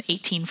Orleans in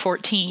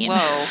 1814.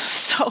 Whoa.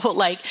 So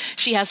like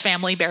she has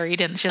family buried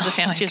in, she has a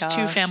family, she has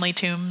 2 family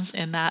tombs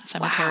in that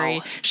cemetery.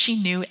 Wow.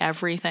 She knew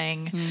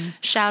everything.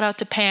 Shout out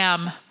to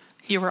Pam.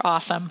 You were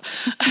awesome.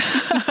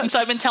 So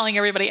I've been telling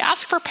everybody,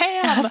 ask for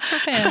Pam. Ask for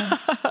Pam.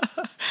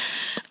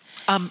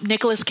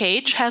 Nicolas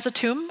Cage has a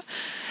tomb.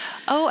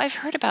 Oh, I've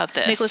heard about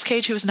this. Nicolas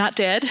Cage, who is not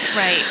dead.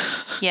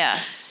 Right.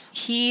 Yes.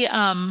 He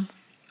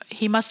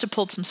must have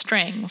pulled some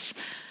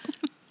strings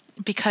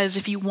because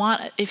if you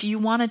want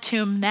a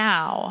tomb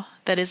now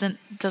that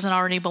doesn't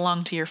already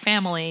belong to your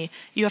family,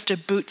 you have to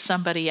boot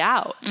somebody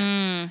out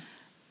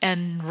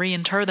and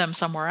reinter them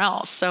somewhere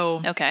else.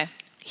 So okay.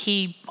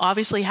 He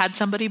obviously had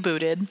somebody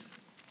booted.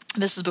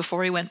 This is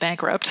before he went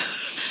bankrupt.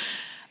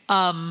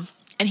 And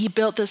he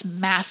built this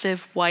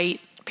massive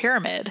white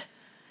pyramid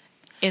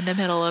in the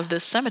middle of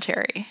this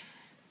cemetery.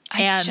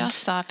 I just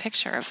saw a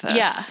picture of this.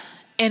 Yeah.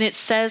 And it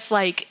says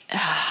like,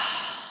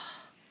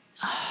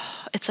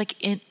 it's like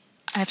I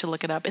have to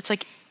look it up. It's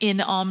like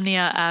in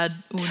omnia ad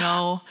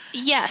uno.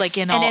 Yes. It's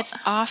like it's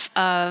off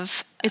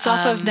of... It's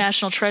off of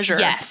National Treasure.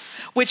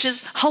 Yes. Which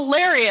is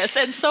hilarious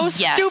and so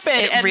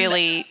stupid.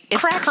 It's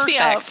cracks perfect. me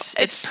up.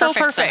 It's so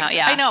perfect. Somehow,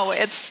 yeah. I know.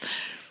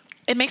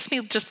 It makes me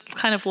just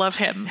kind of love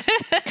him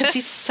because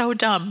he's so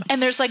dumb.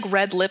 And there's like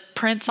red lip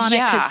prints on it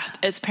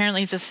because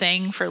apparently it's a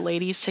thing for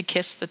ladies to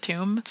kiss the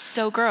tomb.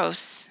 So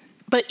gross.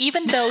 But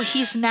even though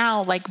he's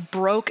now like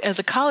broke as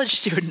a college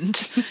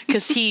student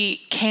because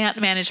he can't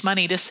manage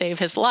money to save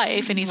his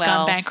life and he's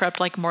gone bankrupt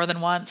like more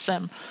than once.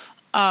 And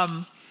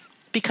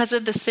because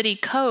of the city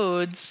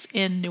codes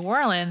in New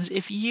Orleans,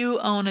 if you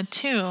own a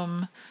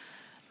tomb,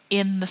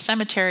 in the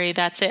cemetery,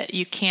 that's it.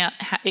 You can't,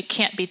 it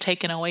can't be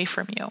taken away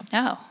from you.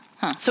 Oh.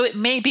 Huh. So it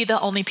may be the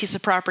only piece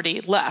of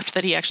property left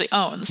that he actually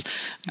owns,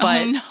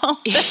 but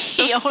that's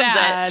so he owns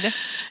sad. it.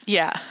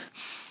 Yeah.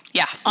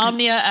 Yeah.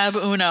 Omnia ab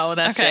uno.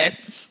 That's it.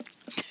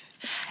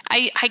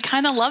 I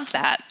kind of love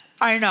that.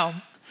 I know.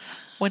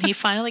 When he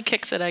finally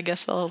kicks it, I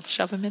guess they'll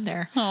shove him in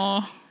there.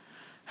 Oh.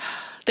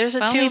 There's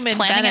a tomb in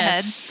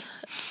Venice.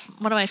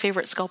 Ahead. One of my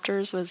favorite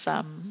sculptors was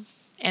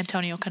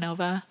Antonio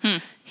Canova.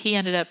 He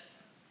ended up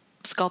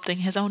sculpting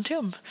his own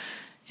tomb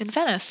in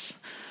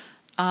Venice.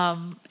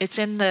 It's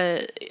in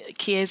the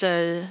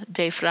Chiesa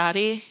dei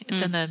Frati.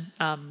 It's in the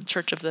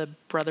Church of the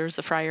Brothers,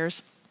 the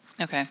Friars.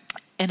 Okay.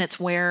 And it's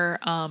where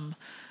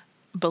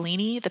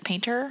Bellini, the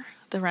painter,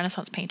 the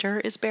Renaissance painter,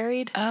 is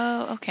buried.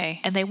 Oh,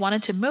 okay. And they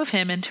wanted to move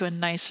him into a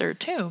nicer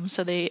tomb,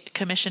 so they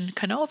commissioned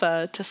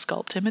Canova to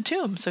sculpt him a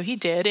tomb. So he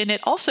did, and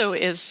it also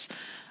is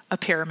a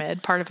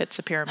pyramid. Part of it's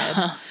a pyramid.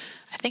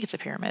 I think it's a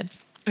pyramid.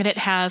 And it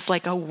has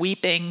like a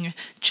weeping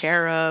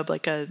cherub,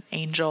 like an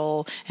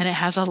angel, and it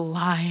has a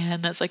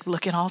lion that's like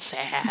looking all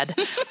sad.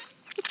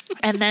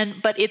 And then,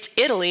 but it's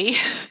Italy.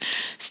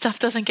 Stuff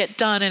doesn't get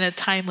done in a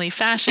timely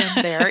fashion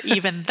there,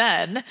 even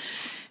then.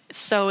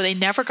 So they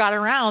never got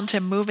around to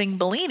moving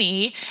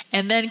Bellini,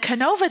 and then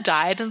Canova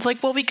died, and it's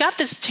like, well, we got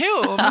this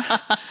tomb,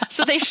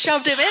 so they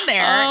shoved him in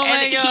there,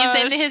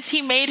 and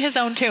he made his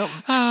own tomb.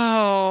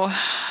 Oh,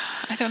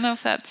 I don't know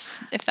if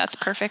that's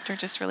perfect or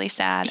just really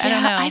sad.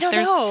 Yeah, I don't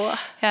know. know.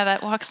 Yeah,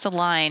 that walks the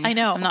line. I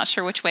know. I'm not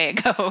sure which way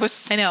it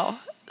goes. I know.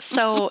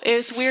 So it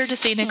was weird to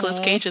see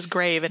Nicolas Cage's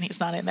grave, and he's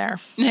not in there.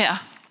 Yeah.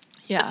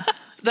 Yeah.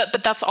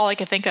 But that's all I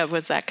could think of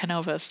was that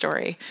Canova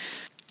story.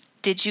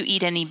 Did you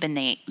eat any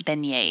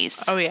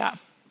beignets? Oh, yeah.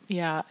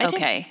 Yeah. I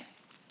did.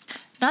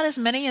 Not as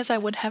many as I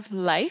would have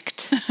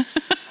liked.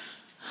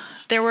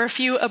 There were a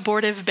few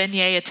abortive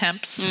beignet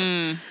attempts.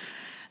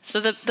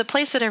 So the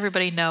place that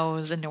everybody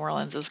knows in New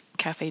Orleans is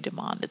Café du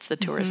Monde. It's the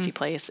touristy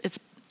place. It's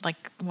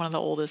like one of the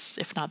oldest,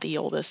 if not the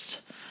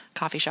oldest,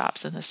 coffee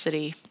shops in the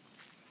city.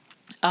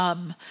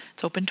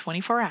 It's open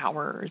 24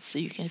 hours. So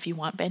you can, if you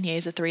want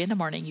beignets at 3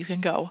 a.m, you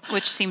can go.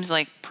 Which seems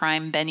like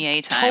prime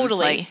beignet time.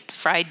 Totally. Like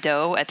fried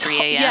dough at 3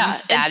 a.m.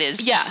 Yeah. That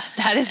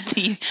is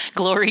the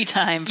glory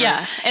time.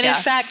 And in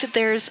fact,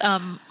 there's,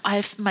 I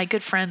have my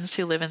good friends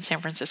who live in San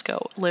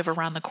Francisco live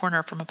around the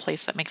corner from a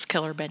place that makes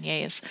killer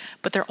beignets,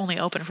 but they're only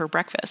open for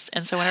breakfast.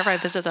 And so whenever I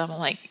visit them, I'm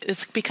like,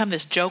 it's become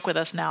this joke with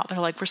us now. They're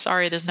like, we're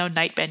sorry, there's no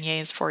night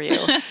beignets for you.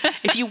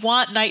 If you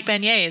want night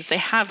beignets, they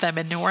have them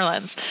in New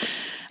Orleans.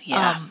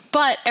 Yeah.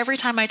 But every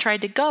time I tried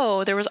to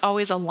go, there was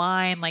always a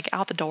line like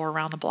out the door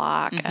around the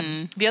block.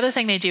 And the other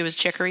thing they do is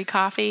chicory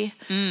coffee.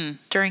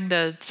 During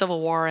the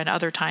Civil War and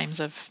other times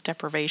of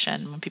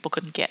deprivation, when people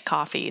couldn't get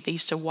coffee, they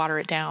used to water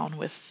it down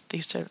they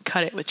used to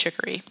cut it with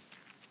chicory.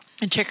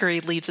 And chicory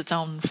leaves its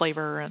own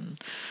flavor,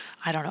 and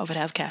I don't know if it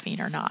has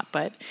caffeine or not,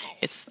 but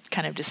it's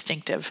kind of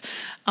distinctive.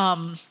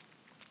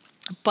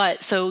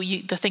 But so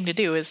the thing to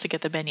do is to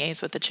get the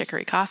beignets with the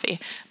chicory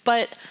coffee.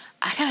 But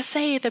I gotta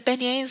say, the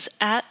beignets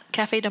at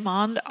Café du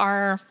Monde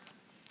are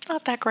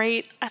not that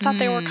great. I thought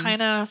they were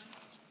kind of,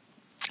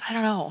 I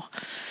don't know.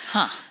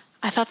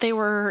 I thought they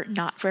were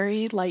not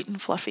very light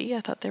and fluffy.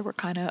 I thought they were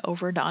kind of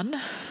overdone.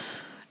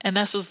 And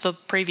this was the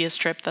previous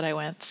trip that I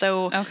went.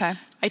 So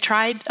I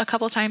tried a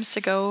couple of times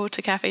to go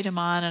to Café du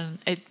Monde, and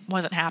it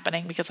wasn't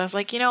happening because I was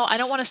like, I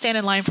don't want to stand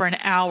in line for an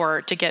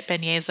hour to get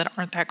beignets that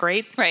aren't that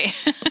great. Right.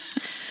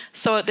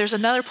 So there's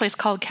another place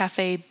called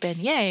Café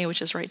Beignet, which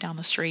is right down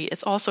the street.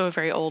 It's also a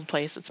very old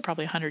place. It's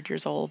probably 100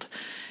 years old.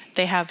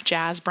 They have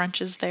jazz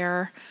brunches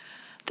there.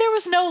 There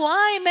was no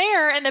line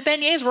there, and the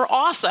beignets were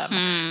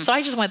awesome. So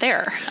I just went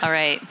there. All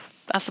right.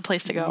 That's the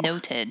place to go.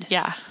 Noted.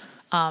 Yeah.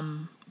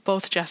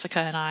 Both Jessica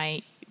and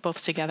I,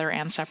 both together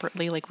and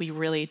separately, like we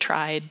really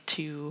tried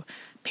to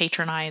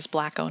patronize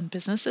Black-owned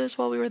businesses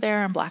while we were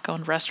there and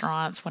Black-owned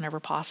restaurants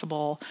whenever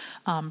possible,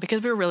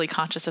 because we were really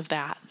conscious of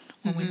that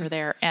when we were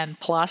there. And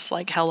plus,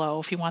 like, hello,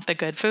 if you want the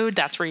good food,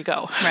 that's where you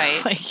go.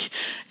 Right. Like,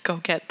 go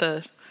get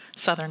the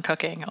Southern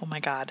cooking. Oh my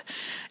God.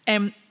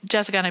 And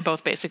Jessica and I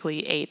both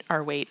basically ate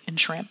our weight in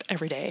shrimp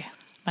every day.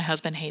 My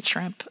husband hates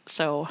shrimp,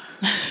 so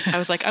I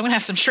was like, I'm going to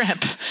have some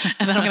shrimp,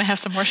 and then I'm going to have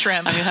some more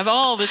shrimp. I'm going to have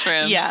all the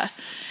shrimp. Yeah.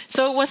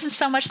 So it wasn't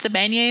so much the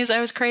beignets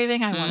I was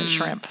craving. I wanted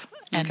shrimp.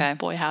 And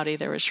boy, howdy,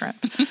 there was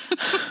shrimp.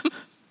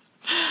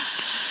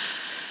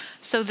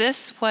 So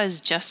this was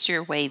just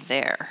your way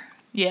there.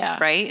 Yeah.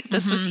 Right?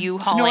 This was you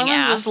hauling New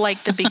Orleans ass. was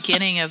like the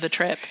beginning of the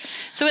trip.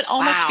 So it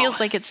almost feels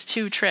like it's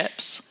 2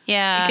 trips.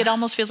 Yeah. Like it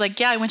almost feels like,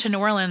 I went to New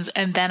Orleans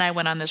and then I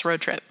went on this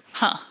road trip.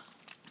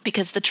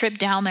 Because the trip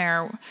down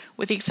there,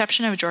 with the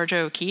exception of Georgia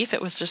O'Keeffe,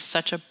 it was just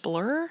such a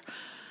blur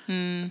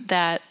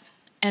that,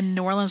 and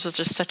New Orleans was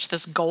just such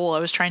this goal. I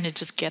was trying to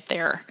just get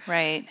there.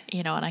 Right.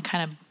 And I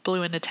kind of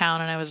blew into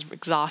town and I was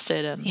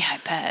exhausted. And yeah, I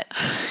bet.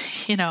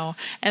 And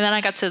then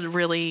I got to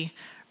really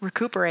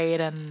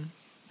recuperate and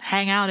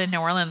hang out in New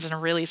Orleans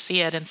and really see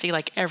it and see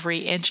like every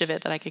inch of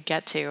it that I could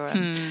get to.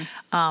 And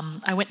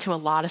I went to a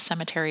lot of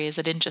cemeteries.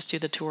 I didn't just do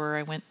the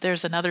tour.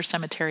 There's another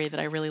cemetery that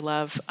I really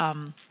love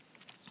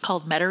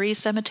called Metairie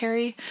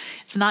Cemetery.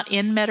 It's not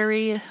in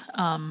Metairie,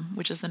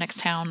 which is the next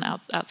town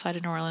outside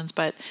of New Orleans,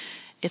 but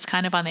it's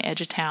kind of on the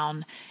edge of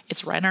town.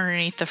 It's right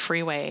underneath the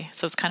freeway,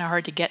 so it's kind of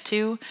hard to get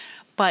to.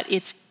 But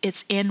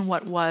it's in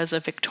what was a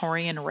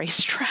Victorian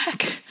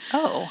racetrack.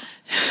 Oh.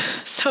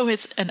 So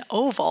it's an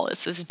oval.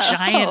 It's this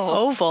giant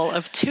oval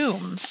of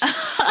tombs.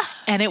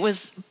 And it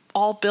was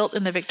all built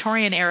in the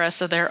Victorian era,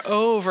 so they're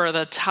over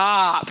the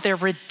top. They're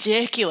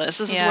ridiculous.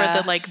 This is where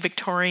the like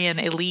Victorian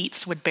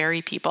elites would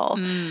bury people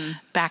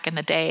back in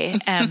the day.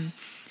 And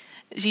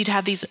you'd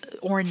have these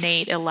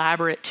ornate,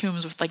 elaborate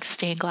tombs with like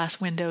stained glass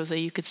windows that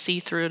you could see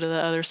through to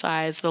the other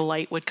sides. The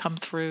light would come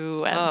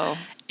through, and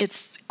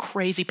it's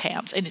crazy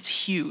pants, and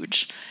it's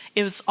huge.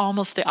 It was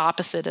almost the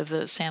opposite of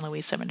the San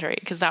Luis Cemetery,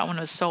 because that one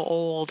was so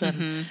old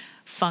and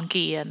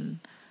funky and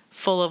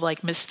full of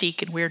like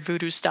mystique and weird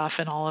voodoo stuff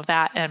and all of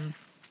that. And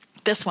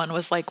this one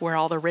was like where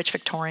all the rich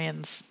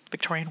Victorian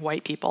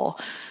white people,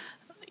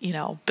 you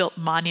know, built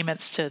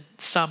monuments to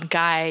some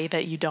guy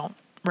that you don't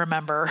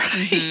remember,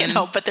 you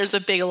know, but there's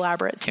a big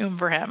elaborate tomb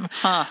for him.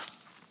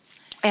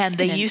 And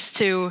they used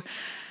to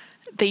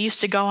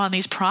go on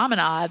these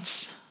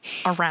promenades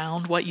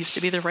around what used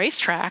to be the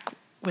racetrack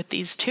with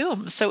these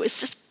tombs. So it's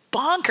just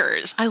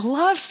bonkers. I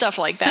love stuff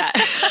like that.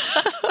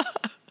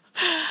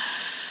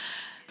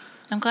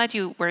 I'm glad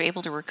you were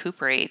able to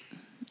recuperate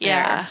there.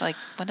 Yeah. Like,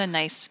 what a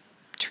nice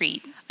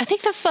treat. I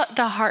think that's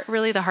the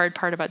hard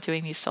part about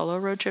doing these solo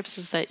road trips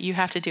is that you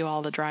have to do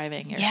all the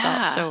driving yourself.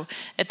 Yeah. So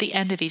at the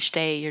end of each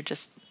day, you're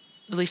just,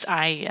 at least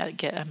I'm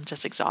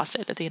just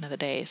exhausted at the end of the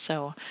day.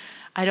 So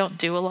I don't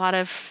do a lot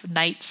of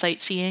night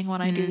sightseeing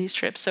when I do these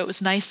trips. So it was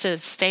nice to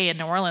stay in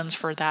New Orleans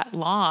for that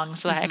long,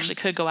 so that I actually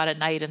could go out at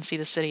night and see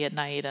the city at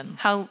night. And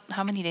how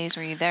many days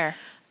were you there?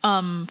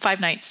 5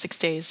 nights, 6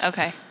 days.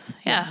 Okay.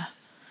 Yeah.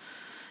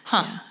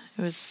 Huh. Yeah.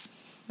 It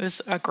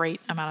was a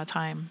great amount of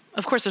time.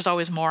 Of course, there's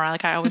always more.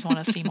 Like, I always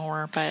want to see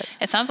more, but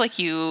it sounds like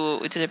you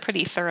did a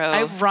pretty thorough.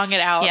 I wrung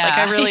it out. Yeah. Like,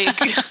 I really,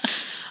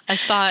 I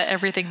saw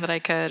everything that I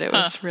could. It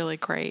was really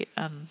great.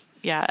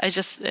 Yeah,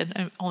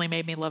 it only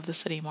made me love the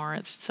city more.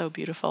 It's so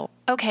beautiful.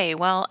 Okay,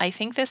 well, I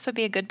think this would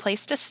be a good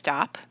place to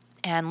stop.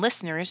 And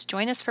listeners,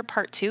 join us for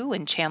part 2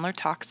 when Chandler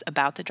talks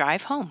about the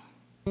drive home.